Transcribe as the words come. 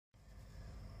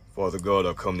Father God,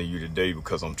 I come to you today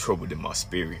because I'm troubled in my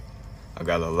spirit. I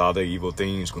got a lot of evil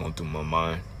things going through my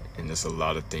mind, and there's a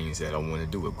lot of things that I want to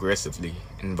do aggressively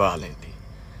and violently.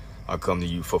 I come to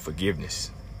you for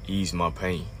forgiveness. Ease my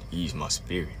pain, ease my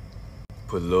spirit.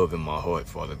 Put love in my heart,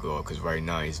 Father God, because right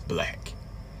now it's black.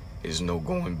 There's no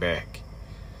going back.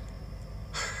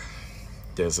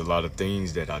 There's a lot of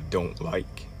things that I don't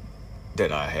like,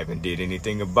 that I haven't did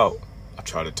anything about. I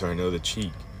try to turn the other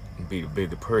cheek and be the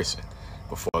bigger person.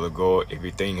 But Father God,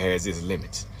 everything has its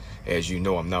limits. As you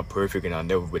know, I'm not perfect and I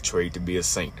never betrayed to be a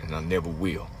saint, and I never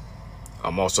will.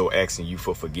 I'm also asking you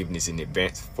for forgiveness in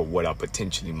advance for what I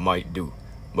potentially might do,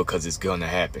 because it's gonna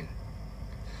happen.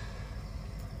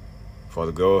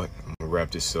 Father God, I'm gonna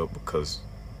wrap this up because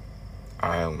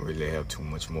I don't really have too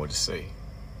much more to say.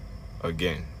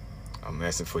 Again, I'm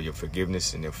asking for your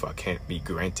forgiveness, and if I can't be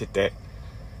granted that,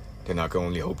 then I can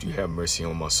only hope you have mercy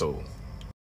on my soul.